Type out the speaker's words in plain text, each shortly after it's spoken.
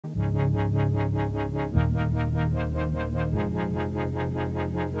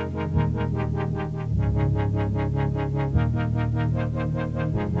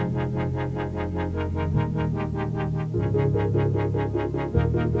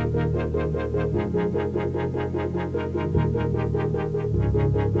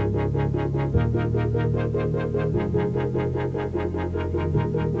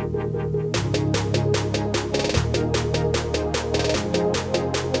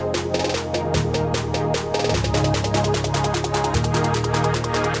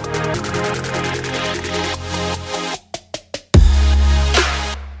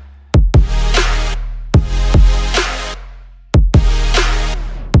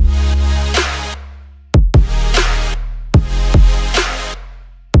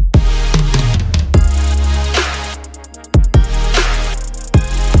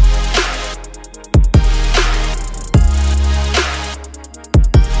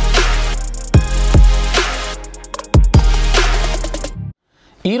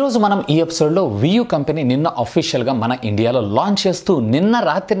ఈ రోజు మనం ఈ ఎపిసోడ్ లో వియూ కంపెనీ నిన్న ఆఫీషియల్ గా మన ఇండియాలో లాంచ్ చేస్తూ నిన్న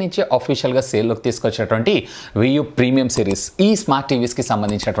రాత్రి నుంచి ఆఫీషియల్ గా సేల్ లోకి తీసుకొచ్చేటువంటి వియూ ప్రీమియం సిరీస్ ఈ స్మార్ట్ టీవీస్ కి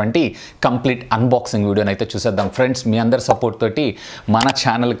సంబంధించినటువంటి కంప్లీట్ అన్బాక్సింగ్ వీడియోని అయితే చూసేద్దాం ఫ్రెండ్స్. మీ అందరి సపోర్ట్ తోటి మన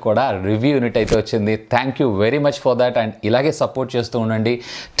ఛానల్ కూడా రివ్యూ యూనిట్ అయితే వచ్చింది. Thank you very much for that. And ఇలాగే సపోర్ట్ చేస్తూ ఉండండి.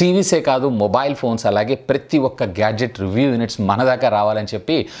 టీవీసే కాదు మొబైల్ ఫోన్స్ అలాగే ప్రతి ఒక్క గ్యాడ్జెట్ రివ్యూ యూనిట్స్ మన దాకా రావాలని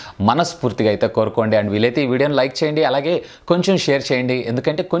చెప్పి మనస్ఫూర్తిగా అయితే కోరుకోండి. అండ్ వీలైతే ఈ వీడియోని లైక్ చేయండి, అలాగే కొంచెం షేర్ చేయండి, ఎందుకంటే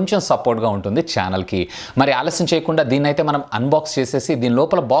కొంచెం సపోర్ట్గా ఉంటుంది ఛానల్కి. మరి ఆలస్యం చేయకుండా దీన్ని అయితే మనం అన్బాక్స్ చేసేసి దీని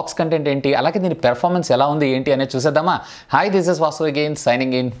లోపల బాక్స్ కంటెంట్ ఏంటి, అలాగే దీని పెర్ఫార్మెన్స్ ఎలా ఉంది ఏంటి అనేది చూసేద్దామా. Hi, this is Vasu again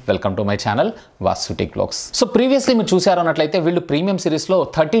signing in. Welcome to my channel వాసుటెక్వ్లాగ్స్. So previously మీరు చూసారు అన్నట్లయితే వీళ్ళు ప్రీమియం సిరీస్లో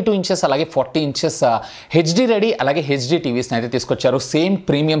 32 ఇంచెస్ అలాగే 40 ఇంచెస్ హెచ్డి రెడీ అలాగే హెచ్డి టీవీస్ని అయితే తీసుకొచ్చారు. సేమ్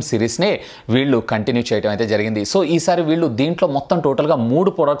ప్రీమియం సిరీస్నే వీళ్ళు కంటిన్యూ చేయడం అయితే జరిగింది. సో ఈసారి వీళ్ళు దీంట్లో మొత్తం టోటల్గా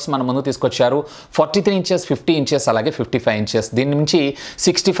 3 ప్రొడక్ట్స్ మన ముందు తీసుకొచ్చారు. 43 ఇంచెస్, 50 ఇంచెస్ అలాగే 55 ఇంచెస్. దీని నుంచి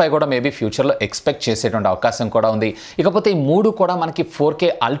 65 కూడా మేబీ ఫ్యూచర్లో ఎక్స్పెక్ట్ చేసేటువంటి అవకాశం కూడా ఉంది. ఇకపోతే ఈ 3 కూడా మనకి 4K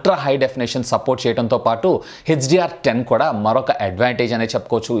ultra high definition support చేయడంతో పాటు HDR10 కూడా మరొక అడ్వాంటేజ్ అనే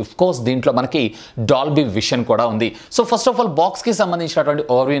చెప్పుకోవచ్చు. ఆఫ్ కోర్స్ దీంట్లో మనకి డాల్బీ విషన్ కూడా ఉంది. సో ఫస్ట్ ఆఫ్ ఆల్ బాక్స్కి సంబంధించినటువంటి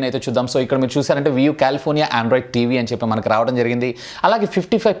ఓవర్వ్యూని అయితే చూద్దాం. సో ఇక్కడ మీరు చూసారంటే వియూ కాలిఫోర్నియా ఆండ్రాయిడ్ టీవీ అని చెప్పి మనకు రావడం జరిగింది. అలాగే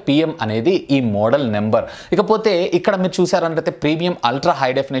 55 PM అనేది ఈ మోడల్ నెంబర్. ఇకపోతే ఇక్కడ మీరు చూసారన్నట్లయితే premium ultra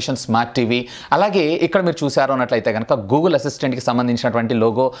high definition smart TV, అలాగే ఇక్కడ మీరు చూసారు అన్నట్లయితే కనుక గూగుల్ అసిస్టెంట్కి సంబంధించినటువంటి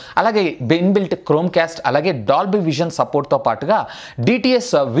లోగో, అలాగే ఇన్బిల్ట్ క్రోమ్ కాస్ట్ అలాగే డాల్బీ విజన్ సపోర్ట్తో పాటుగా DTS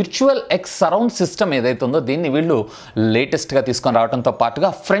virtual X surround system ఏదైతే ఉందో దీన్ని వీళ్ళు లేటెస్ట్గా తీసుకొని రావడంతో పాటుగా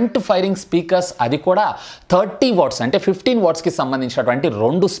ఫ్రంట్ ఫైరింగ్ స్పీకర్స్, అది కూడా 30 వాట్స్ అంటే 15 వాట్స్కి సంబంధించినటువంటి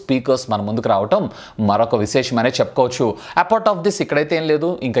 2 స్పీకర్స్ మన ముందుకు రావటం మరొక విశేషమనే చెప్పుకోవచ్చు. అపార్ట్ ఆఫ్ దిస్ ఇక్కడైతే ఏం లేదు,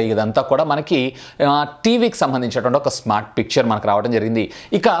 ఇంకా ఇదంతా కూడా మనకి టీవీకి సంబంధించినటువంటి ఒక స్మార్ట్ పిక్చర్ మనకు రావడం జరిగింది.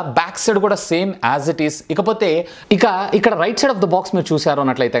 ఇక బ్యాక్ సైడ్ కూడా సేమ్ యాజ్ ఇట్ ఈస్. ఇకపోతే ఇక్కడ right side of the box మీరు చూసారు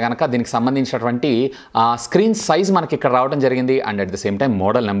అన్నట్లయితే కనుక దీనికి సంబంధించినటువంటి స్క్రీన్ సైజ్ మనకి ఇక్కడ రావడం జరిగింది. And at the same time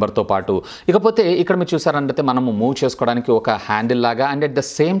model నెంబర్తో పాటు ఇకపోతే ఇక్కడ మీరు చూసారంటే మనము మూవ్ చేసుకోవడానికి ఒక హ్యాండిల్ లాగా, and at the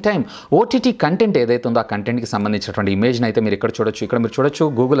same time OTT content ఏదైతే ఉందో ఆ కంటెంట్కి సంబంధించినటువంటి ఇమేజ్ని అయితే మీరు ఇక్కడ చూడొచ్చు. ఇక్కడ మీరు చూడొచ్చు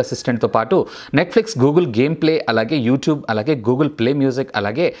గూగుల్ అసిస్టెంట్తో పాటు నెట్ఫ్లిక్స్, గూగుల్ గేమ్ ప్లే, అలాగే యూట్యూబ్, అలాగే గూగుల్ ప్లే మ్యూజిక్,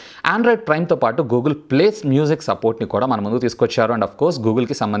 అలాగే ఆండ్రాయిడ్ ప్రైమ్తో పాటు గూగుల్ ప్లే మ్యూజిక్ సపోర్ట్ని కూడా మన ముందు తీసుకొచ్చారు. అండ్ ఆఫ్ కోర్స్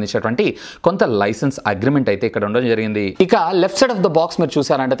గూగుల్కి సంబంధించినటువంటి కొంత లైసెన్స్ అగ్రిమెంట్ అయితే ఇక్కడ ఉండడం జరిగింది. ఇక left side of the box మీరు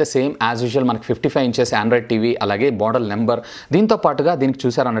చూసారంటే సేమ్ యాజ్ యూజువల్ మనకి 55 ఇంచెస్ ఆండ్రాయిడ్ టీవీ అలాగే మోడల్ నెంబర్. దీంతో పాటుగా దీనికి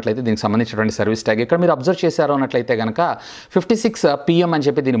చూసారు అన్నట్లయితే దీనికి సంబంధించినటువంటి సర్వీస్ ట్యాగ్ ఇక్కడ మీరు అబ్జర్వ్ చేశారు అన్నట్లయితే కనుక 56 PM అని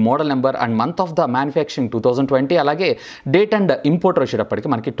చెప్పి దీని model number and month of the manufacturing 2020, అలాగే డేట్ అండ్ ఇంపోర్టర్ వచ్చేటప్పటికి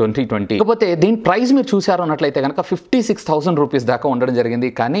మనకి 2020. ఇకపోతే దీని ప్రైస్ మీరు చూసారు అన్నట్లయితే కనుక 56,000 రూపీస్ దాకా ఉండడం జరిగింది.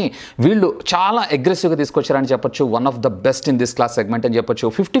 కానీ వీళ్ళు చాలా అగ్రెసివ్గా తీసుకొచ్చారని చెప్పొచ్చు. One of the best in this class segment అని చెప్పొచ్చు.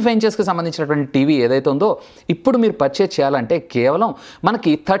 55 ఇంచెస్కి సంబంధించినటువంటి టీవీ ఏదైతే ఉందో ఇప్పుడు మీరు పర్చేజ్ చేయాలంటే కేవలం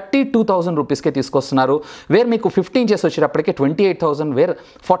మనకి 32,000 రూపీస్కే తీసుకొస్తున్నారు. వేర్ మీకు 50 ఇంచెస్ వచ్చేటప్పటికే 28,000, వేర్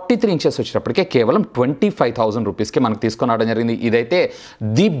 43 ఇంచెస్ వచ్చేటప్పటికే కేవలం 25,000 రూపీస్కి మనకు తీసుకొని రావడం జరిగింది. ఇదైతే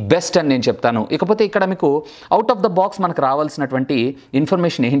ది బెస్ట్ అని నేను చెప్తాను. ఇకపోతే ఇక్కడ మీకు అవుట్ ఆఫ్ ద బాక్స్ మనకు రావాల్సినటువంటి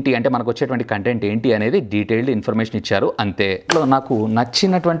ఇన్ఫర్మేషన్ ఏంటి అంటే మనకు వచ్చేటువంటి కంటెంట్ ఏంటి అనేది డీటెయిల్డ్ ఇన్ఫర్మేషన్ ఇచ్చారు అంతే. నాకు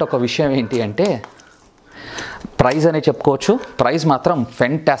నచ్చినటువంటి ఒక విషయం ఏంటి అంటే ప్రైస్ అనే చెప్పుకోవచ్చు. ప్రైస్ మాత్రం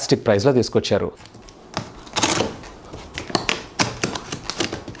ఫెంటాస్టిక్ ప్రైస్లో తీసుకొచ్చారు.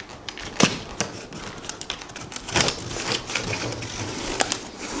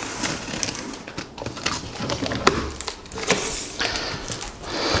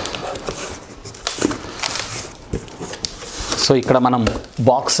 సో ఇక్కడ మనం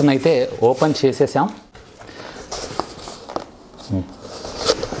బాక్స్ని అయితే ఓపెన్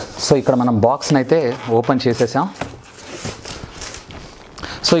చేసేసాం.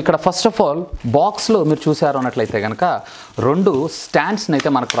 సో సో ఇక్కడ ఫస్ట్ ఆఫ్ ఆల్ బాక్స్లో మీరు చూసారు అన్నట్లయితే కనుక 2 స్టాండ్స్ని అయితే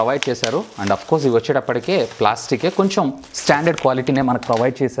మనకు ప్రొవైడ్ చేశారు. అండ్ అఫ్ కోర్స్ ఇవి వచ్చేటప్పటికే ప్లాస్టికే, కొంచెం స్టాండర్డ్ క్వాలిటీనే మనకు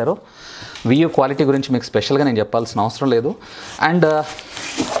ప్రొవైడ్ చేశారు. వియూ క్వాలిటీ గురించి మీకు స్పెషల్గా నేను చెప్పాల్సిన అవసరం లేదు. అండ్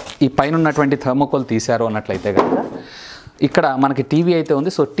ఈ పైన ఉన్నటువంటి థర్మోకోల్ తీశారు అన్నట్లయితే కనుక ఇక్కడ మనకి టీవీ అయితే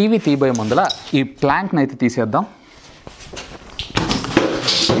ఉంది. సో టీవీ తీయబోయే ముందర ఈ ప్లాంక్ని అయితే తీసేద్దాం.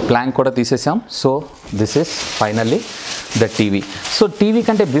 ఈ ప్లాంక్ కూడా తీసేసాం. So this is finally the TV. So TV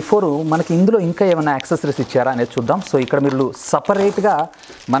కంటే బిఫోర్ మనకి ఇందులో ఇంకా ఏమైనా యాక్సెసరీస్ ఇచ్చారా అనేది చూద్దాం. సో ఇక్కడ మీరు సపరేట్గా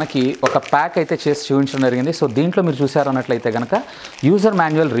మనకి ఒక ప్యాక్ అయితే చేసి చూపించడం జరిగింది. సో దీంట్లో మీరు చూసారు అన్నట్లయితే కనుక యూజర్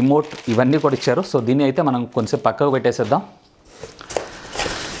మాన్యువల్, రిమోట్ ఇవన్నీ కూడా ఇచ్చారు. సో దీన్ని అయితే మనం కొంచెం పక్కకు పెట్టేసేద్దాం.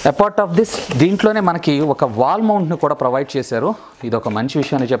 అపార్ట్ ఆఫ్ దిస్ దీంట్లోనే మనకి ఒక వాల్ మౌంట్ని కూడా ప్రొవైడ్ చేశారు. ఇది ఒక మంచి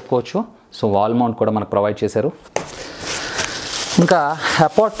విషయాన్ని చెప్పుకోవచ్చు. సో వాల్ మౌంట్ కూడా మనకు ప్రొవైడ్ చేశారు. ఇంకా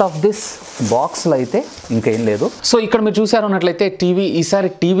అపార్ట్ ఆఫ్ దిస్ బాక్స్లో అయితే ఇంకేం లేదు. సో ఇక్కడ మీరు చూసారు అన్నట్లయితే టీవీ, ఈసారి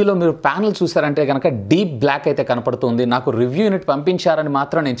టీవీలో మీరు ప్యానల్ చూసారంటే కనుక డీప్ బ్లాక్ అయితే కనపడుతుంది. నాకు రివ్యూ యూనిట్ పంపించారని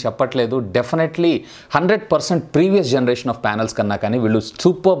మాత్రం నేను చెప్పట్లేదు. Definitely 100% previous generation of panels కన్నా కానీ వీళ్ళు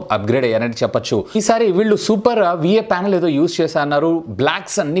సూపర్ అప్గ్రేడ్ అయ్యారని చెప్పొచ్చు. ఈసారి వీళ్ళు సూపర్ విఏ ప్యానల్ ఏదో యూజ్ చేశారన్నారు.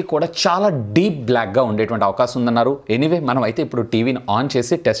 బ్లాక్స్ అన్నీ కూడా చాలా డీప్ బ్లాక్గా ఉండేటువంటి అవకాశం ఉందన్నారు. ఎనీవే మనం అయితే ఇప్పుడు టీవీని ఆన్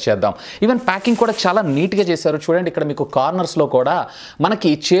చేసి టెస్ట్ చేద్దాం. ఈవెన్ ప్యాకింగ్ కూడా చాలా నీట్గా చేశారు. చూడండి ఇక్కడ మీకు కార్నర్స్లో కూడా మనకి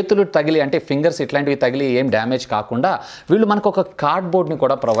చేతులు తగిలి అంటే ఫింగర్స్ ఇట్లాంటివి తగిలి ఏం డ్యామేజ్ కాకుండా వీళ్ళు మనకు ఒక కార్డ్బోర్డ్ని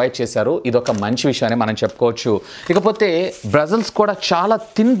కూడా ప్రొవైడ్ చేశారు. ఇది ఒక మంచి విషయాన్ని మనం చెప్పుకోవచ్చు. ఇకపోతే బ్రెజల్స్ కూడా చాలా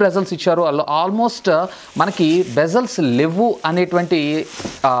థిన్ బ్రెజల్స్ ఇచ్చారు. ఆల్మోస్ట్ మనకి బెజల్స్ లేవు అనేటువంటి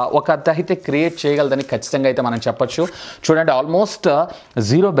ఒక అయితే క్రియేట్ చేయగలదని ఖచ్చితంగా అయితే మనం చెప్పొచ్చు. చూడండి ఆల్మోస్ట్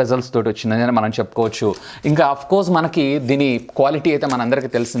 0 బెజల్స్ తోటి వచ్చిందని మనం చెప్పుకోవచ్చు. ఇంకా అఫ్ కోర్స్ మనకి దీని క్వాలిటీ అయితే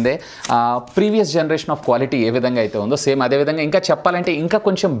మనందరికీ తెలిసిందే. ప్రీవియస్ జనరేషన్ ఆఫ్ క్వాలిటీ ఏ విధంగా అయితే ఉందో సేమ్ అదే విధంగా ఇంకా చెప్పాలంటే ఇంకా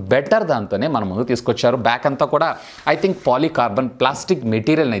కొంచెం బెటర్ దాంతోనే మన ముందు తీసుకొచ్చారు. బ్యాక్ అంతా కూడా ఐ థింక్ పాలీకార్బన్ ప్లాస్టిక్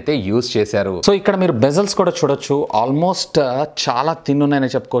మెటీరియల్ అయితే యూజ్ చేశారు. సో ఇక్కడ మీరు బెజల్స్ కూడా చూడొచ్చు. ఆల్మోస్ట్ చాలా థిన్ ఉన్నాయని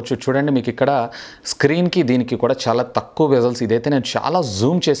చెప్పుకోవచ్చు. చూడండి మీకు ఇక్కడ స్క్రీన్కి దీనికి కూడా చాలా తక్కువ బెజల్స్. ఇదైతే నేను చాలా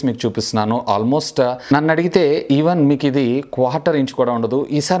జూమ్ చేసి మీకు చూపిస్తున్నాను. ఆల్మోస్ట్ నన్ను అడిగితే ఈవెన్ మీకు ఇది 1/4 ఇంచ్ కూడా ఉండదు.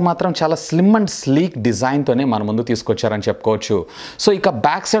 ఈసారి మాత్రం చాలా స్లిమ్ అండ్ స్లీక్ డిజైన్తోనే మన ముందు తీసుకొచ్చారని చెప్పుకోవచ్చు. సో ఇక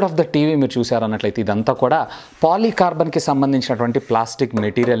back side of the TV మీరు చూసారన్నట్లయితే ఇదంతా కూడా పాలీకార్బన్కి సంబంధించినటువంటి ప్లాస్టిక్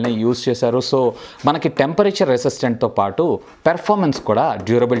మెటీరియల్ని యూజ్ చేశారు. సో మనకి టెంపరేచర్ రెసిస్టెంట్తో పాటు పెర్ఫార్మెన్స్ కూడా,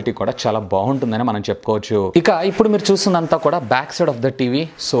 డ్యూరబిలిటీ కూడా చాలా బాగుంటుందని మనం చెప్పుకోవచ్చు. ఇక ఇప్పుడు మీరు చూస్తున్నంతా కూడా back side of the TV.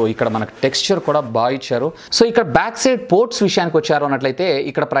 So ఇక్కడ మనకు టెక్స్చర్ కూడా బాగా ఇచ్చారు. సో ఇక్కడ బ్యాక్ సైడ్ పోర్ట్స్ విషయానికి వచ్చారు అన్నట్లయితే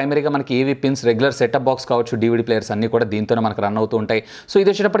ఇక్కడ ప్రైమరీగా మనకి ఏవీ పిన్స్, రెగ్యులర్ సెటప్ బాక్స్ కావచ్చు, DVD ప్లేయర్స్ అన్ని కూడా దీంతోనే మనకు రన్ అవుతూ ఉంటాయి. సో ఇది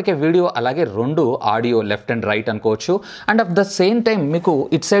వచ్చేటప్పటికే వీడియో అలాగే 2 ఆడియో లెఫ్ట్ అండ్ రైట్ అనుకోవచ్చు. And at the same time మీకు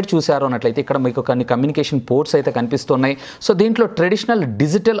ఇట్ సైడ్ చూసారు అన్నట్లయితే ఇక్కడ మీకు కొన్ని కమ్యూనికేషన్ పోర్ట్స్ అయితే కనిపిస్తున్నాయి. సో దీంట్లో ట్రెడిషనల్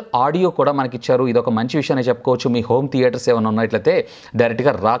డిజిటల్ ఆడియో కూడా మనకి ఇచ్చారు. ఇది ఒక మంచి విషయాన్ని చెప్పుకోవచ్చు. మీ హోమ్ థియేటర్స్ ఏమైనా ఉన్నట్లయితే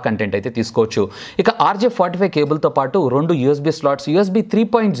డైరెక్ట్గా రా కంటెంట్ అయితే తీసుకోవచ్చు. ఇక RJ45 కేబుల్తో పాటు 2 USB స్లాట్స్, USB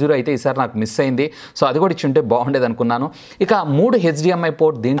 3.0 అయితే ఈసారి నాకు మిస్ అయింది. సో అది కూడా ఇచ్చుంటే బాగుండేది అనుకున్నాను. ఇక 3 HDMI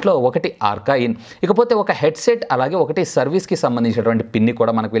పోర్ట్, దీంట్లో ఒకటి ఆర్కా ఇన్, ఇకపోతే ఒక హెడ్సెట్ అలాగే ఒకటి సర్వీస్కి సంబంధించినటువంటి పిన్ని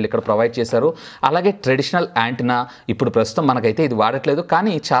కూడా మనకు వీళ్ళు ఇక్కడ ప్రొవైడ్ చేశారు. అలాగే ట్రెడిషనల్ యాంటినా, ఇప్పుడు ప్రస్తుతం మనకైతే ఇది వాడట్లేదు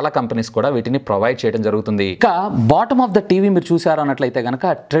కానీ చాలా కంపెనీస్ కూడా వీటిని ప్రొవైడ్ చేయడం జరుగుతుంది. ఇక బాటమ్ ఆఫ్ ద టీవీ మీరు చూసారు అన్నట్లయితే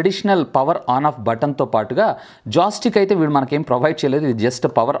కనుక ట్రెడిషనల్ పవర్ ఆన్ ఆఫ్ బటన్తో పాటుగా జాస్టిక్ అయితే వీడు మనకేం ప్రొవైడ్ చేయలేదు. ఇది just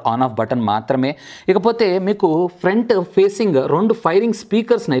power on off button మాత్రమే. ఇకపోతే మీకు ఫ్రంట్ ఫేసింగ్ 2 ఫైరింగ్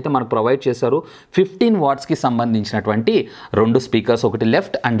స్పీకర్స్ని అయితే మనకు ప్రొవైడ్ చేశారు. 15 వాట్స్కి సంబంధించినటువంటి 2 స్పీకర్స్, ఒకటి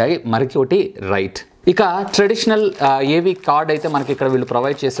లెఫ్ట్ అండ్ మరొకటి రైట్. ఇక ట్రెడిషనల్ ఏవి కార్డ్ అయితే మనకి ఇక్కడ వీళ్ళు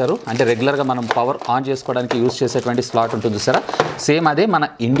ప్రొవైడ్ చేశారు. అంటే రెగ్యులర్గా మనం పవర్ ఆన్ చేసుకోవడానికి యూజ్ చేసేటువంటి స్లాట్ ఉంటుంది చూసారా, సేమ్ అదే మన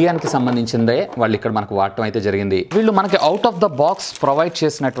ఇండియాకి సంబంధించిందే వాళ్ళు ఇక్కడ మనకు వాడటం అయితే జరిగింది. వీళ్ళు మనకి out of the box provide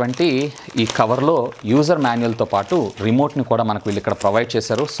చేసినటువంటి ఈ కవర్లో యూజర్ మాన్యువల్తో పాటు రిమోట్ని కూడా మనకు వీళ్ళు ఇక్కడ ప్రొవైడ్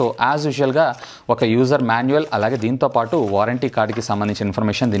చేశారు. సో యాజ్ యూజువల్గా ఒక యూజర్ మాన్యువల్ అలాగే దీంతో పాటు వారంటీ కార్డుకి సంబంధించిన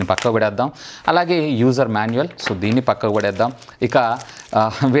ఇన్ఫర్మేషన్ దీన్ని పక్కకు పడేద్దాం. అలాగే యూజర్ మాన్యువల్, సో దీన్ని పక్కకు పడేద్దాం. ఇక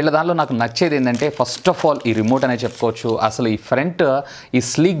వీళ్ళ దానిలో నాకు నచ్చేది ఏంటంటే ఫస్ట్ ఆఫ్ ఆల్ ఈ రిమోట్ అనే చెప్పుకోవచ్చు. అసలు ఈ ఫ్రంట్ ఈ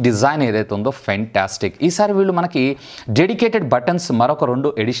స్లీక్ డిజైన్ ఏదైతే ఉందో ఫెంటాస్టిక్. ఈసారి వీళ్ళు మనకి డెడికేటెడ్ బటన్స్ మరొక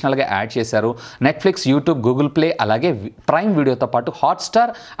 2 అడిషనల్గా యాడ్ చేశారు. నెట్ఫ్లిక్స్, యూట్యూబ్, గూగుల్ ప్లే అలాగే ప్రైమ్ వీడియోతో పాటు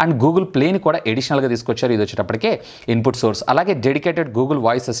హాట్స్టార్ అండ్ గూగుల్ ప్లేని కూడా అడిషనల్గా తీసుకొచ్చారు. ఇది వచ్చేటప్పటికే ఇన్పుట్ సోర్స్, అలాగే dedicated Google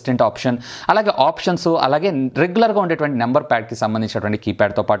voice assistant option, అలాగే ఆప్షన్స్, అలాగే రెగ్యులర్గా ఉండేటువంటి నెంబర్ ప్యాడ్కి సంబంధించినటువంటి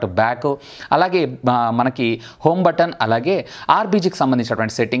కీప్యాడ్తో పాటు బ్యాక్, అలాగే మనకి హోమ్ బటన్, అలాగే ఆర్బీజీకి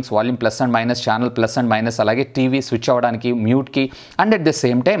సంబంధించినటువంటి settings, volume plus and minus, channel plus and minus, అలాగే టీవీ స్విచ్ అవ్వడానికి మ్యూట్కి, and at the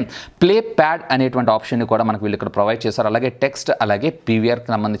same time play pad అనేటువంటి ఆప్షన్ని కూడా మనకు వీళ్ళు ఇక్కడ ప్రొవైడ్ చేశారు. అలాగే టెక్స్ట్ అలాగే పీవీఆర్కి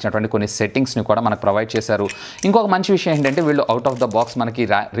సంబంధించినటువంటి కొన్ని సెట్టింగ్స్ని కూడా మనకు ప్రొవైడ్ చేశారు. ఇంకొక మంచి విషయం ఏంటంటే వీళ్ళు అవుట్ ఆఫ్ ద బాక్స్ మనకి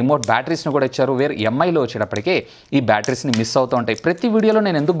రిమోట్ బ్యాటరీస్ని కూడా ఇచ్చారు. వేరే ఎంఐలో వచ్చేటప్పటికే ఈ బ్యాటరీస్ని మిస్ అవుతూ ఉంటాయి. ప్రతి వీడియోలో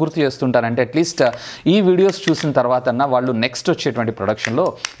నేను ఎందుకు గుర్తు చేస్తుంటానంటే అట్లీస్ట్ ఈ వీడియోస్ చూసిన తర్వాత వాళ్ళు నెక్స్ట్ వచ్చేటువంటి ప్రొడక్షన్లో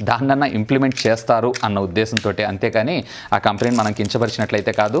దాన్నన్నా ఇంప్లిమెంట్ చేస్తారు అన్న ఉద్దేశంతో, అంతేకాని ఆ కంపెనీని మనం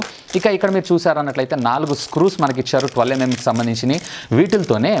కించపరిచినట్లయితే కాదు. ఇక ఇక్కడ మీరు చూసారన్నట్లయితే 4 స్క్రూస్ మనకి ఇచ్చారు 12mm సంబంధించి.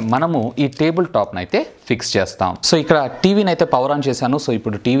 వీటితోనే మనము ఈ టేబుల్ టాప్ని అయితే ఫిక్స్ చేస్తాం. సో ఇక్కడ టీవీని అయితే పవర్ ఆన్ చేశాను. సో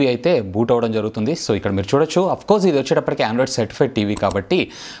ఇప్పుడు టీవీ అయితే బూట్ అవ్వడం జరుగుతుంది. సో ఇక్కడ మీరు చూడొచ్చు, అఫ్కోర్స్ ఇది వచ్చేటప్పటికి ఆండ్రాయిడ్ సర్టిఫైడ్ టీవీ కాబట్టి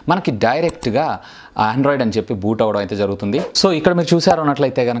మనకి డైరెక్ట్గా ఆండ్రాయిడ్ అని చెప్పి బూట్ అవ్వడం అయితే జరుగుతుంది. సో ఇక్కడ మీరు చూసారు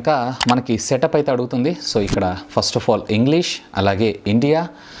అన్నట్లయితే కనుక మనకి సెటప్ అయితే అడుగుతుంది. సో ఇక్కడ ఫస్ట్ ఆఫ్ ఆల్ ఇంగ్లీష్, అలాగే ఇండియా,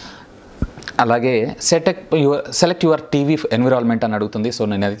 అలాగే సెలెక్ట్ యువర్ టీవీ ఎన్విరాన్మెంట్ అని అడుగుతుంది. సో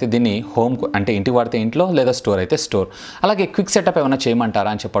నేనైతే దీన్ని హోమ్ అంటే ఇంటి వాడితే ఇంట్లో, లేదా స్టోర్ అయితే స్టోర్. అలాగే క్విక్ సెటప్ ఏమైనా చేయమంటారా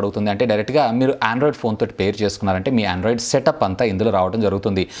అని చెప్పి అడుగుతుంది. అంటే డైరెక్ట్గా మీరు ఆండ్రాయిడ్ ఫోన్ తోటి పేర్ చేసుకున్నారంటే మీ ఆండ్రాయిడ్ సెటప్ అంతా ఇందులో రావడం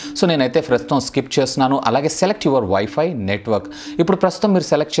జరుగుతుంది. సో నేనైతే ప్రస్తుతం స్కిప్ చేస్తున్నాను. అలాగే సెలెక్ట్ యువర్ వైఫై నెట్వర్క్. ఇప్పుడు ప్రస్తుతం మీరు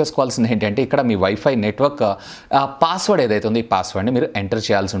సెలెక్ట్ చేసుకోవాల్సింది ఏంటంటే ఇక్కడ మీ వైఫై నెట్వర్క్ పాస్వర్డ్ ఏదైతే ఉందో ఈ పాస్వర్డ్ని మీరు ఎంటర్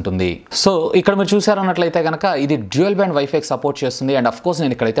చేయాల్సి ఉంటుంది. సో ఇక్కడ మీరు చూసారన్నట్లయితే కనుక ఇది డ్యూయల్ బ్యాండ్ వైఫైకి సపోర్ట్ చేస్తుంది. అండ్ అఫ్కోర్స్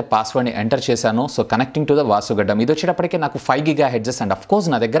నేను ఇక్కడైతే పాస్వర్డ్ని ఎంటర్ చేశాను. So connecting to the వాసుగడ్డం. ఇది వచ్చేటప్పటికే నాకు 5 GHz అండ్ అఫ్కోర్స్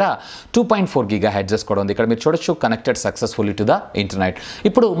నా దగ్గర 2.4 GHz కూడా ఉంది. ఇక్కడ మీరు చూడొచ్చు connected successfully to the internet.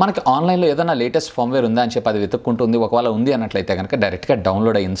 ఇప్పుడు మనకి ఆన్లైన్లో ఏదైనా లేటెస్ట్ ఫామ్వేర్ ఉందా అని చెప్పి అది వెతుక్కుంటుంది. ఒకవేళ ఉంది అన్నట్లయితే కనుక డైరెక్ట్గా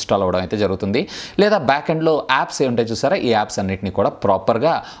డౌన్లోడ్ అయ్యి ఇన్స్టాల్ అవ్వడం అయితే జరుగుతుంది. లేదా బ్యాక్ ఎండ్లో యాప్స్ ఏ ఉంటాయి చూసారా, ఈ యాప్స్ అన్నింటినీ కూడా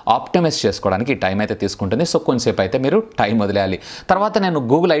ప్రాపర్గా ఆప్టిమైజ్ చేసుకోవడానికి టైం అయితే తీసుకుంటుంది. సో కొంచెంసేపు అయితే మీరు టైం వదిలేయాలి. తర్వాత నేను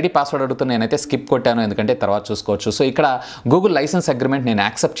గూగుల్ ఐడి పాస్వర్డ్ అడుగుతాను, నేనైతే స్కిప్ కొట్టాను ఎందుకంటే తర్వాత చూసుకోవచ్చు. సో ఇక్కడ గూగుల్ లైసెన్స్ అగ్రిమెంట్ నేను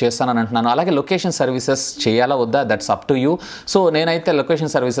యాక్సెప్ట్ చేస్తానని అంటున్నాను. అలాగే లొకేషన్ సర్వీసెస్ చేయాలా వద్దా that's up to you. So నేనైతే లొకేషన్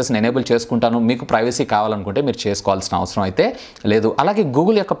సర్వీసెస్ని ఎనేబుల్ చేసుకుంటాను. మీకు ప్రైవసీ కావాలనుకుంటే మీరు చేసుకోవాల్సిన అవసరం అయితే లేదు. అలాగే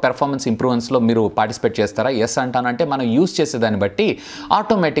గూగుల్ యొక్క పెర్ఫార్మెన్స్ ఇంప్రూవ్మెంట్స్లో మీరు పార్టిసిపేట్ చేస్తారా? ఎస్ అంటానంటే మనం యూజ్ చేసేదాన్ని బట్టి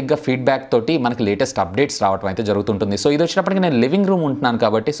ఆటోమేటిక్గా ఫీడ్బ్యాక్ తోటి మనకి లేటెస్ట్ అప్డేట్స్ రావడం అయితే జరుగుతుంటుంది. సో ఇది వచ్చినప్పటికీ నేను లివింగ్ రూమ్ ఉంటున్నాను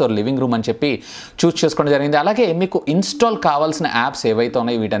కాబట్టి సో లివింగ్ రూమ్ అని చెప్పి చూస్ చేసుకోవడం జరిగింది. అలాగే మీకు ఇన్స్టాల్ కావాల్సిన యాప్స్ ఏవైతే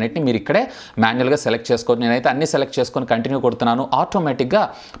ఉన్నాయో వీటన్నిటిని మీరు ఇక్కడే మాన్యువల్గా సెలెక్ట్ చేసుకోవచ్చు. నేనైతే అన్ని సెలెక్ట్ చేసుకొని కంటిన్యూ కొడుతున్నాను. ఆటోమేటిక్గా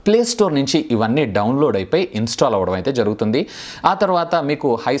ప్లే స్టోర్ నుంచి ఇవన్నీ డౌన్లోడ్ అయిపోయి ఇన్స్టాల్ అవ్వడం అయితే జరుగుతుంది. ఆ తర్వాత మీకు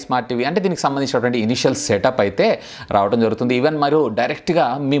హై స్మార్ట్ టీవీ అంటే దీనికి సంబంధించినటువంటి ఇనిషియల్ సెటప్ అయితే రావడం జరుగుతుంది. ఈవెన్ మరియు డైరెక్ట్గా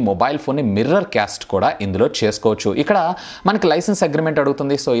మీ మొబైల్ ఫోన్ని మిర్రర్ క్యాస్ట్ కూడా ఇందులో చేసుకోవచ్చు. ఇక్కడ మనకి లైసెన్స్ అగ్రిమెంట్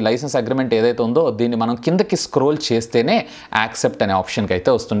అడుగుతుంది. సో ఈ లైసెన్స్ అగ్రిమెంట్ ఏదైతే ఉందో దీన్ని మనం కిందకి స్క్రోల్ చేస్తేనే యాక్సెప్ట్ అనే ఆప్షన్కి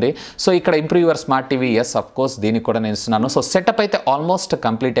అయితే వస్తుంది. సో ఇక్కడ improve your smart TV, yes of course దీనికి కూడా నేను ఇస్తున్నాను. సో సెటప్ అయితే ఆల్మోస్ట్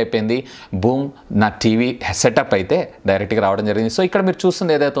కంప్లీట్ అయిపోయింది. బూమ్, నా టీవీ సెటప్ అయితే డైరెక్ట్గా రావడం జరిగింది. సో ఇక్కడ మీరు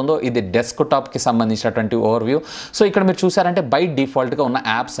చూస్తుంది ఏదైతే ఉందో ఇది డెస్క్ టాప్కి సంబంధించినటువంటి ఓవర్వ్యూ. సో ఇక్కడ మీరు చూసారంటే బై డిఫాల్ట్గా ఉన్న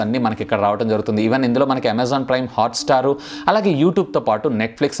యాప్స్ అన్ని మనకి ఇక్కడ రావడం జరుగుతుంది. ఈవెన్ ఇందులో మనకి అమెజాన్ ప్రైమ్, హాట్స్టార్, అలాగే యూట్యూబ్తో పాటు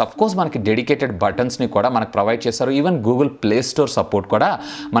నెట్ఫ్లిక్స్, అఫ్కోర్స్ మనకి డెడికేటెడ్ బటన్స్ని కూడా మనకు ప్రొవైడ్ చేశారు. Even Google play store support కూడా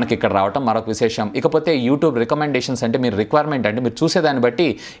మనకి ఇక్కడ రావడం మరొక విశేషం. ఇకపోతే యూట్యూబ్ రికమెండేషన్స్ అంటే మీరు రిక్వైర్మెంట్ అంటే మీరు చూసేదాన్ని బట్టి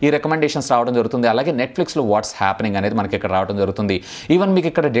ఈ రికమెండేషన్స్ రావడం జరుగుతుంది. అలాగే నెట్ఫ్లిక్స్లో వాట్స్ హ్యాపెనింగ్ అనేది మనకి ఇక్కడ రావడం జరుగుతుంది. ఈవెన్ మీకు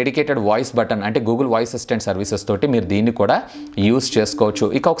ఇక్కడ డెడికేటెడ్ వాయిస్ బటన్ అంటే గూగుల్ వాయిస్ అసిస్టెంట్ సర్వీసెస్ తోటి మీరు దీన్ని కూడా యూస్ చేసుకోవచ్చు.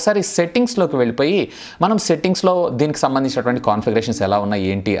 ఇక ఒకసారి సెట్టింగ్స్లోకి వెళ్ళిపోయి మనం సెట్టింగ్స్లో దీనికి సంబంధించినటువంటి కాన్ఫిగరేషన్స్ ఎలా ఉన్నాయి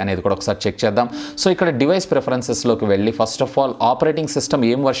ఏంటి అనేది కూడా ఒకసారి చెక్ చేద్దాం. సో ఇక్కడ డివైస్ ప్రిఫరెన్సెస్లోకి వెళ్ళి first of all operating system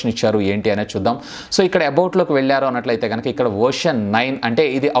ఏం వర్షన్ ఇచ్చారు ఏంటి అనేది చూద్దాం. సో ఇక్కడ అబౌట్లోకి వెళ్ళారు అన్నట్లయితే కనుక ఇక్కడ వర్షన్ 9 అంటే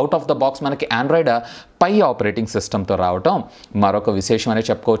ఇది అవుట్ ఆఫ్ ద బాక్స్ మనకి ఆండ్రాయిడ్ పై ఆపరేటింగ్ సిస్టమ్తో రావటం మరొక విశేషం అనేది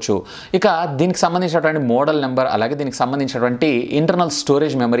చెప్పుకోవచ్చు. ఇక దీనికి సంబంధించినటువంటి మోడల్ నెంబర్ అలాగే దీనికి సంబంధించినటువంటి ఇంటర్నల్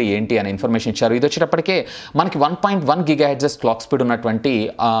స్టోరేజ్ మెమరీ ఏంటి అనే ఇన్ఫర్మేషన్ ఇచ్చారు. ఇది వచ్చేటప్పటికే మనకి 1.1 GHz క్లాక్ స్పీడ్ ఉన్నటువంటి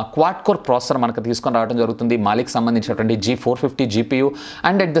క్వాడ్ కోర్ ప్రాసెసర్ మనకు తీసుకొని రావడం జరుగుతుంది. మాలిక్ సంబంధించినటువంటి G450 GPU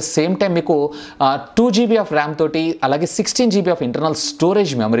and at the same time మీకు 2 GB ఆఫ్ ర్యామ్ తోటి అలాగే 16 GB ఆఫ్ ఇంటర్నల్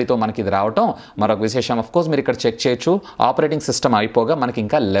స్టోరేజ్ మెమరీతో మనకి ఇది రావటం మరొక విశేషం. ఆఫ్ కోర్స్ మీరు ఇక్కడ చెక్ చేయొచ్చు. ఆపరేటింగ్ సిస్టమ్ అయిపోగా మనకి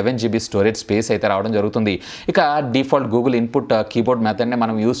ఇంకా 11 GB స్టోరేజ్ స్పేస్ అయితే రావడం జరుగుతుంది. ఇక డిఫాల్ట్ గూగుల్ ఇన్పుట్ కీబోర్డ్ మెథడ్ని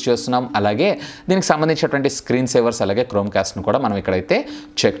మనం యూస్ చేస్తున్నాం. అలాగే దీనికి సంబంధించినటువంటి స్క్రీన్ సేవర్స్ అలాగే క్రోమ్ కాస్ట్ను కూడా మనం ఇక్కడైతే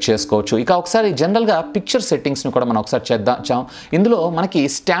చెక్ చేసుకోవచ్చు. ఇక ఒకసారి జనరల్గా పిక్చర్ సెట్టింగ్స్ని కూడా మనం ఒకసారి చేద్దాం. ఇందులో మనకి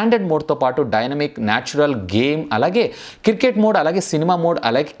స్టాండర్డ్ మోడ్తో పాటు డైనమిక్, న్యాచురల్, గేమ్, అలాగే క్రికెట్ మోడ్, అలాగే సినిమా మోడ్,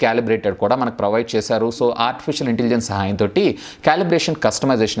 అలాగే క్యాలిబ్రేటెడ్ కూడా మనకు ప్రొవైడ్ చేశారు. సో ఆర్టిఫిషియల్ ఇంటెలిజెన్స్ సహాయంతో క్యాలిబ్రేషన్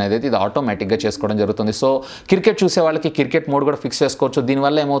కస్టమైజేషన్ అయితే ఇది ఆటోమేటిక్గా చేసుకోవడం జరుగుతుంది. సో క్రికెట్ చూసే వాళ్ళకి క్రికెట్ మోడ్ కూడా ఫిక్స్ చేసుకోవచ్చు.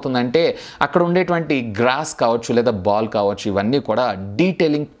 దీనివల్ల ఏమవుతుందంటే అక్కడ ఉండేటువంటి గ్రాస్ కావచ్చు లేదా బాల్ కావచ్చు, ఇవన్నీ కూడా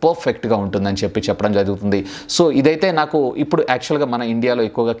డీటెయిలింగ్ పర్ఫెక్ట్గా ఉంటుందని చెప్పడం జరుగుతుంది. సో ఇదైతే నాకు ఇప్పుడు యాక్చువల్గా మన ఇండియాలో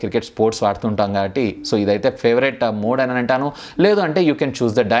ఎక్కువగా క్రికెట్ స్పోర్ట్స్ వాడుతుంటాం కాబట్టి సో ఇదైతే ఫేవరెట్ మోడ్ అని అంటాను. లేదు అంటే you can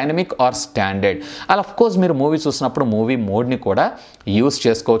choose the dynamic are standard. అలా ఆఫ్ కోర్స్ మీరు మూవీ చూసినప్పుడు మూవీ మోడ్ని కూడా యూస్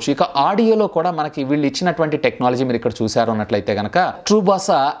చేసుకోవచ్చు. ఇక ఆడియోలో కూడా మనకి వీళ్ళు ఇచ్చినటువంటి టెక్నాలజీ మీరు ఇక్కడ చూసారు అన్నట్లయితే కనుక ట్రూ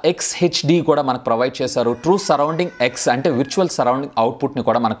బాసా XHD కూడా మనకు ప్రొవైడ్ చేశారు. ట్రూ సరౌండింగ్ X అంటే విర్చువల్ సరౌండింగ్ అవుట్పుట్ని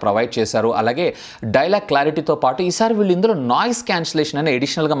కూడా మనకు ప్రొవైడ్ చేశారు. అలాగే డైలాగ్ క్లారిటీతో పాటు ఈసారి వీళ్ళు ఇందులో నాయిస్ క్యాన్సిలేషన్ అని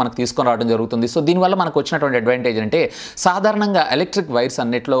అడిషనల్గా మనకు తీసుకొని రావడం జరుగుతుంది. సో దీనివల్ల మనకు వచ్చినటువంటి అడ్వాంటేజ్ అంటే సాధారణంగా ఎలక్ట్రిక్ వైర్స్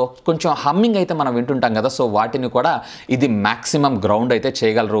అన్నిట్లో కొంచెం హమ్మింగ్ అయితే మనం వింటుంటాం కదా, సో వాటిని కూడా ఇది మ్యాక్సిమం గ్రౌండ్ అయితే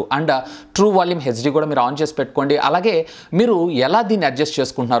చేయగలరు. అండ్ ట్రూ వాల్యూమ్ HD కూడా మీరు ఆన్ చేసి పెట్టుకోండి. అలాగే మీరు ఎలా దీన్ని అడ్జస్ట్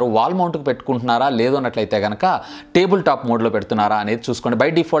చేసుకుంటున్నారు, వాల్ మౌంట్కి పెట్టుకుంటున్నారా లేదు అన్నట్లయితే కనుక టేబుల్ టాప్ మోడ్లో పెడుతున్నారా అనేది చూసుకోండి. బై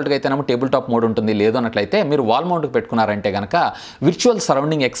డిఫాల్ట్గా అయితేనేమో టేబుల్ టాప్ మోడ్ ఉంటుంది, లేదు అన్నట్లయితే మీరు వాల్ మౌంట్కి పెట్టుకున్నారంటే కనుక విర్చువల్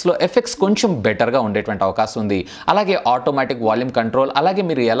సరౌండింగ్ Xలో ఎఫెక్ట్స్ కొంచెం బెటర్గా ఉండేటువంటి అవకాశం ఉంది. అలాగే ఆటోమేటిక్ వాల్యూమ్ కంట్రోల్, అలాగే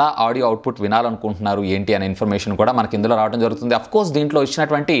మీరు ఎలా ఆడియో అవుట్పుట్ వినాలనుకుంటున్నారు ఏంటి అనే ఇన్ఫర్మేషన్ కూడా మనకి ఇందులో రావడం జరుగుతుంది. అఫ్ కోర్స్ దీంట్లో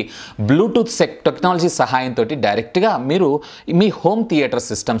ఇచ్చినటువంటి బ్లూటూత్ టెక్నాలజీ సహాయంతో డైరెక్ట్గా మీరు మీ హోమ్ థియేటర్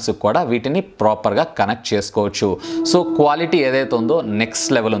సిస్టమ్స్ కూడా వీటిని ప్రాపర్గా కనెక్ట్ చేసుకోవచ్చు. సో క్వాలిటీ ఏదైతే ఉందో నెక్స్ట్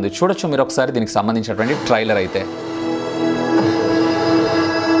లెవెల్ ఉంది. చూడొచ్చు మీరు ఒకసారి దీనికి సంబంధించినటువంటి ట్రైలర్ అయితే.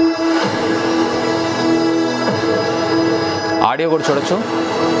 ఆడియో కూడా చూడొచ్చు.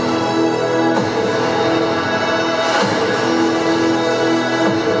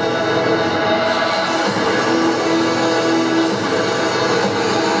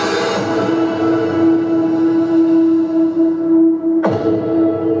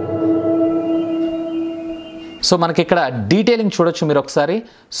 సో మనకి ఇక్కడ డీటెయిలింగ్ చూడొచ్చు మీరు ఒకసారి.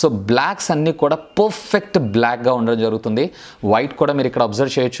 సో బ్లాక్స్ అన్నీ కూడా పర్ఫెక్ట్ బ్లాక్గా ఉండడం జరుగుతుంది. వైట్ కూడా మీరు ఇక్కడ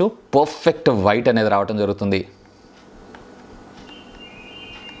అబ్జర్వ్ చేయొచ్చు, పర్ఫెక్ట్ వైట్ అనేది రావడం జరుగుతుంది.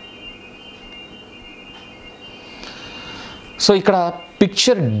 సో ఇక్కడ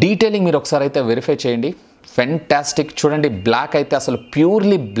పిక్చర్ డీటెయిలింగ్ మీరు ఒకసారి అయితే వెరిఫై చేయండి. ఫెంటాస్టిక్. చూడండి బ్లాక్ అయితే అసలు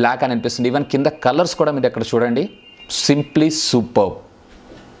ప్యూర్లీ బ్లాక్ అని అనిపిస్తుంది. ఈవెన్ కింద కలర్స్ కూడా మీరు ఇక్కడ చూడండి, సింప్లీ సూపర్.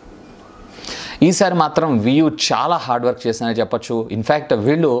 ఈసారి మాత్రం వ్యూ చాలా హార్డ్ వర్క్ చేశారని చెప్పొచ్చు. ఇన్ఫ్యాక్ట్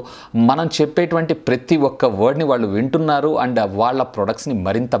వీళ్ళు మనం చెప్పేటువంటి ప్రతి ఒక్క వర్డ్ని వాళ్ళు వింటున్నారు అండ్ వాళ్ళ ప్రొడక్ట్స్ని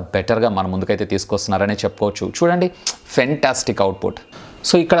మరింత బెటర్గా మన ముందుకైతే తీసుకొస్తున్నారనే చెప్పుకోవచ్చు. చూడండి ఫెంటాస్టిక్ అవుట్పుట్.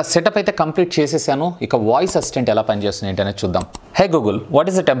 సో ఇక్కడ సెటప్ అయితే కంప్లీట్ చేసేసాను. ఇక వాయిస్ అసిస్టెంట్ ఎలా పనిచేస్తుంది ఏంటనేది చూద్దాం. హే Google, what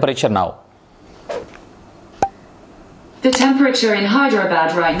is the temperature now? The temperature in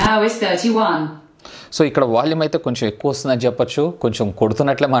Hyderabad right now is 31. So ఇక్కడ వాల్యూమ్ అయితే కొంచెం ఎక్కువ వస్తుందని చెప్పొచ్చు. కొంచెం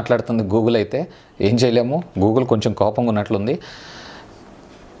కొడుతున్నట్లే మాట్లాడుతుంది గూగుల్ అయితే, ఏం చేయలేము. గూగుల్ కొంచెం కోపంగా ఉన్నట్లుంది.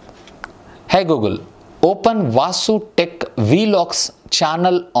 హే Google, open Vaasutechvlogs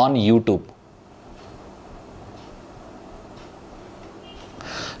channel on YouTube.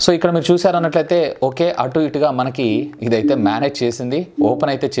 So ఇక్కడ మీరు చూసారన్నట్లయితే ఓకే, అటు ఇటుగా మనకి ఇదైతే మేనేజ్ చేసింది,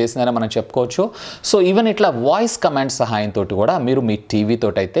 ఓపెన్ అయితే చేసిందని మనం చెప్పుకోవచ్చు. సో ఈవెన్ ఇట్లా వాయిస్ కమాండ్ సహాయంతో కూడా మీరు మీ టీవీతో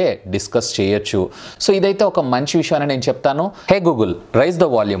అయితే డిస్కస్ చేయొచ్చు. సో ఇదైతే ఒక మంచి విషయం అని నేను చెప్తాను. హే Google, rise the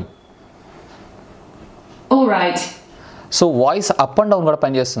volume. Alright. So voice up and down కూడా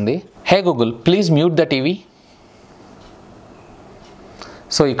పనిచేస్తుంది. హే Google, please mute the TV.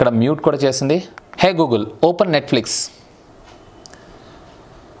 So ఇక్కడ మ్యూట్ కూడా చేసింది. హే Google, open Netflix.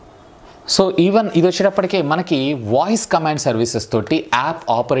 So even ఇది వచ్చేటప్పటికే మనకి వాయిస్ కమాండ్ సర్వీసెస్ తోటి యాప్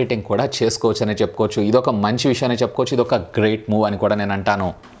ఆపరేటింగ్ కూడా చేసుకోవచ్చు అని చెప్పుకోవచ్చు. ఇదొక మంచి విషయం అని చెప్పుకోవచ్చు. ఇదొక గ్రేట్ మూవ్ అని కూడా నేను అంటాను.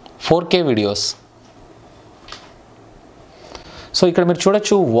 4K videos. సో ఇక్కడ మీరు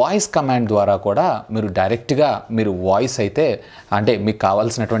చూడొచ్చు వాయిస్ కమాండ్ ద్వారా కూడా మీరు డైరెక్ట్గా మీరు వాయిస్ అయితే అంటే మీకు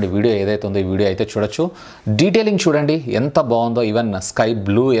కావాల్సినటువంటి వీడియో ఏదైతే ఉందో ఈ వీడియో అయితే చూడొచ్చు. డీటెయిలింగ్ చూడండి ఎంత బాగుందో. ఈవెన్ స్కై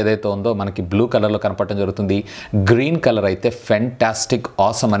బ్లూ ఏదైతే ఉందో మనకి బ్లూ కలర్లో కనపడటం జరుగుతుంది. గ్రీన్ కలర్ అయితే ఫెంటాస్టిక్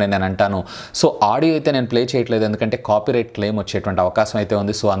ఆసమ్ అని నేను అంటాను. సో ఆడియో అయితే నేను ప్లే చేయట్లేదు ఎందుకంటే కాపీరైట్ క్లెయిమ్ వచ్చేటువంటి అవకాశం అయితే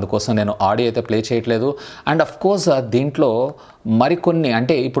ఉంది. సో అందుకోసం నేను ఆడియో అయితే ప్లే చేయట్లేదు. అండ్ అఫ్ కోర్స్ దీంట్లో మరికొన్ని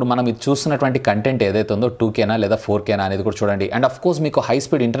అంటే ఇప్పుడు మనం ఇది చూస్తున్నటువంటి కంటెంట్ ఏదైతే ఉందో 2Kనా లేదా 4Kనా అనేది కూడా చూడండి. అండ్ అఫ్ కోర్స్ మీకు హై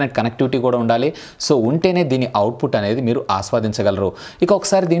స్పీడ్ ఇంటర్నెట్ కనెక్టివిటీ కూడా ఉండాలి. సో ఉంటేనే దీని అవుట్పుట్ అనేది మీరు ఆస్వాదించగలరు. ఇక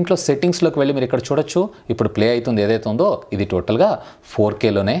ఒకసారి దీంట్లో సెట్టింగ్స్లోకి వెళ్ళి మీరు ఇక్కడ చూడొచ్చు. ఇప్పుడు ప్లే అవుతుంది ఏదైతే ఉందో ఇది టోటల్గా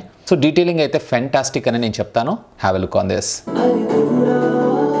 4Kలోనే. సో డీటెయిలింగ్ అయితే ఫెంటాస్టిక్ అని నేను చెప్తాను. Have a look on this.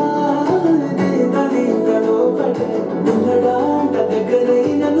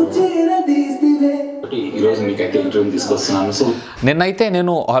 ఈరోజు మీకైతే ఇంటర్వ్యూ తీసుకొస్తున్నాను. సో నిన్నైతే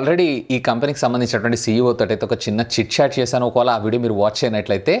నేను ఆల్రెడీ ఈ కంపెనీకి సంబంధించినటువంటి CEO తోటి ఒక చిన్న చిట్ చాట్ చేశాను. ఒకవేళ ఆ వీడియో మీరు వాచ్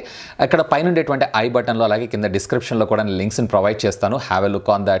చేయనట్లయితే అక్కడ పైన ఉండేటువంటి ఐ బటన్లో అలాగే కింద డిస్క్రిప్షన్లో కూడా నేను లింక్స్ని ప్రొవైడ్ చేస్తాను. Have a look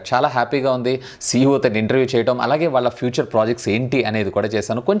on that. చాలా హ్యాపీగా ఉంది CEO తోటి ఇంటర్వ్యూ చేయడం, అలాగే వాళ్ళ ఫ్యూచర్ ప్రాజెక్ట్స్ ఏంటి అనేది కూడా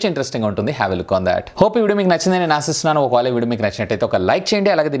చేశాను. కొంచెం ఇంట్రెస్టింగ్ ఉంటుంది. Have a look on that. Hope ఈ వీడియో మీకు నచ్చిందని నేను ఆశిస్తున్నాను. ఒకవేళ వీడియో మీకు నచ్చినట్లయితే ఒక లైక్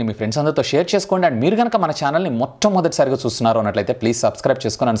చేయండి, అలాగే దీన్ని మీ ఫ్రెండ్స్ అందరితో షేర్ చేసుకోండి. అండ్ మీరు కనుక మన ఛానల్ని మొట్టమొదటిసారిగా చూస్తున్నారు అన్నట్లయితే ప్లీజ్ సబ్స్క్రైబ్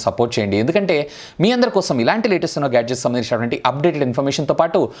చేసుకొని నన్ను సపోర్ట్ చేయండి. ఎందుకంటే మీ అందరి కోసం ఇలాంటి లేటెస్ట్ గ్యాడ్జెట్స్ సంబంధించినటువంటి అప్డేటెడ్ ఇన్ఫర్మేషన్తో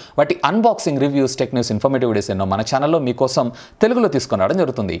పాటు వాటి unboxing, reviews, tech news, informative videos ఎన్నో మన ఛానల్లో మీకోసం తెలుగులో తీసుకొని రావడం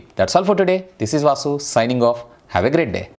జరుగుతుంది. That's all for today. This is Vasu signing off. Have a great day.